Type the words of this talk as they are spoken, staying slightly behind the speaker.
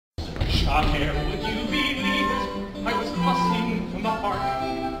Javert, would you believe it? I was crossing from the park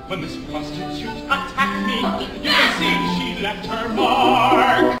when this prostitute attacked me. You can see she left her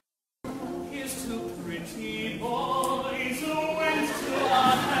mark. Here's two pretty boys who went to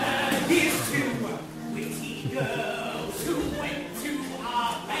a fair. Here's two witty girls who went to a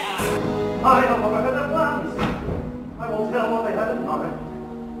fair. I don't know what their plans. I won't tell what they had in mind.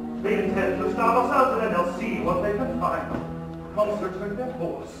 They intend to starve us out and then they'll see what they can find. Concerts with their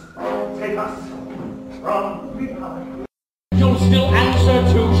horse. Take us from behind. You'll still answer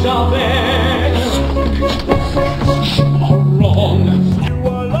to Javert. How wrong. You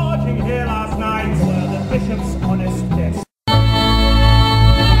were lodging here last night where the bishop's honest guest.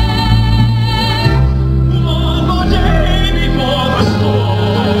 The day before the storm.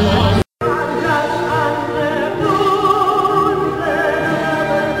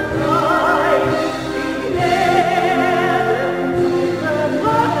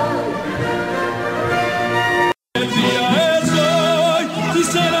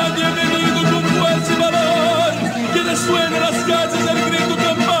 Suena las calles el grito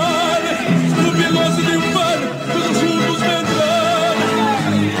campal, rubilosos de un pan, todos juntos vendrán,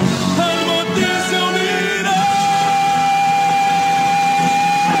 al monte se unirán.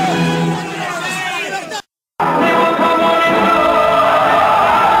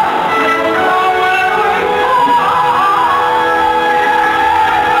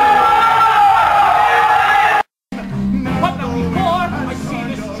 But not before I see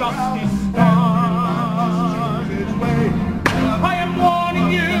this justice done. I am warning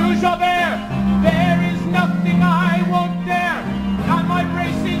you, Javert, there is nothing I won't dare. And my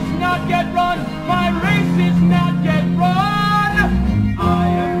race is not yet run, my race is not yet run. I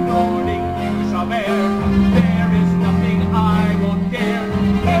am warning you, Javert, there is nothing I won't dare.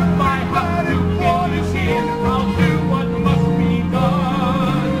 If I have to call this in, I'll do what must be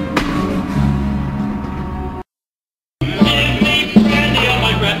done. Give me brandy on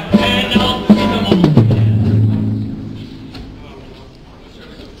my breath, and I'll keep them all.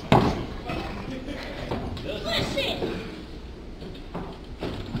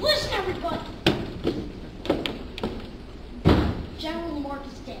 Listen, everybody! General Lamarck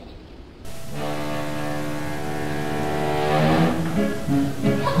is dead.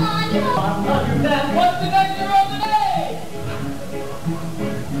 Come on, you know. What's the next year of the day?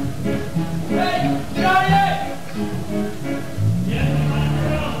 Hey, Johnny! Yeah,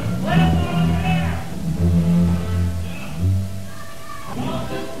 let us go over there. Come on,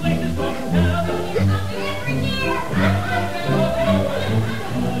 this place is going to hell. I'll be every year.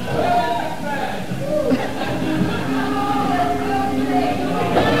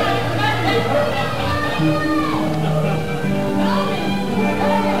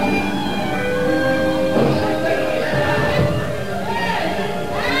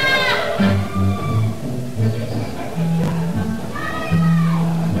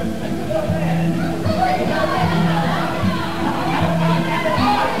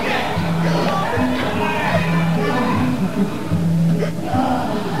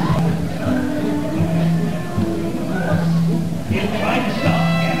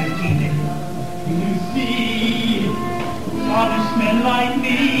 Men like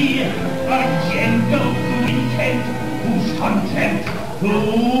me are gentle to intent, who's content to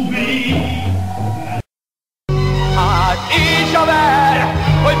be. Hát így a ver,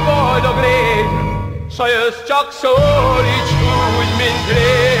 hogy boldog légy, s jössz csak szólíts úgy, mint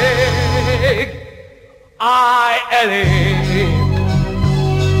rég. Állj elég!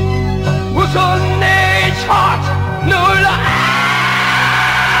 24, 6, 0,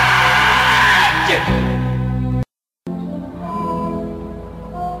 1!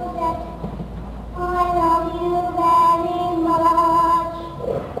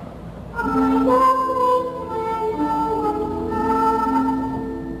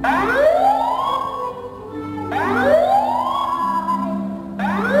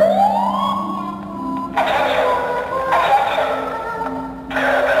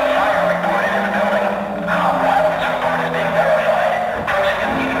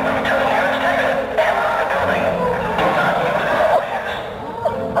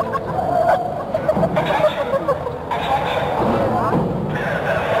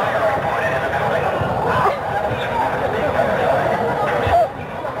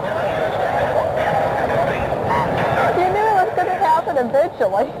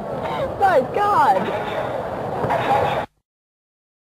 Eventually. My God.